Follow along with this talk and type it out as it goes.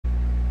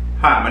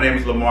Hi, my name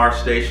is Lamar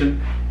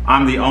Station.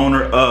 I'm the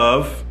owner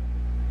of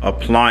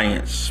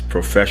Appliance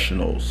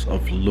Professionals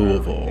of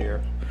Louisville.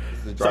 Here. This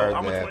is the dryer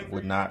that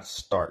would not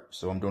start.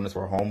 So I'm doing this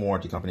for a home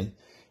warranty company.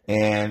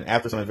 And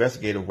after some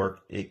investigative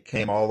work, it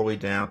came all the way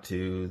down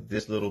to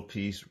this little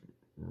piece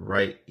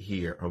right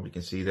here. I hope you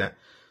can see that.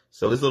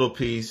 So this little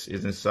piece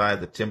is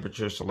inside the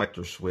temperature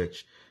selector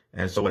switch.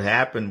 And so what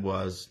happened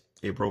was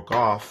it broke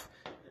off,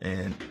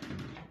 and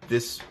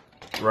this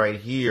right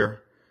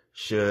here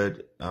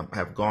should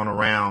have gone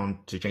around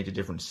to change the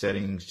different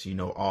settings,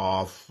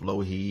 off, low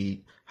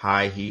heat,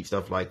 high heat,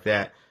 stuff like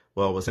that.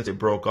 Well, since it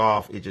broke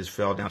off, it just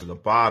fell down to the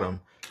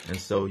bottom, and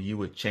so you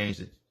would try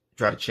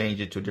to change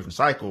it to different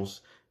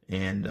cycles,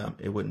 and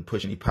it wouldn't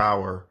push any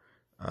power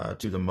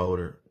to the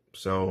motor.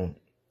 So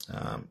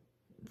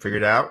figure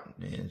it out,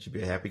 and it should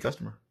be a happy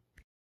customer.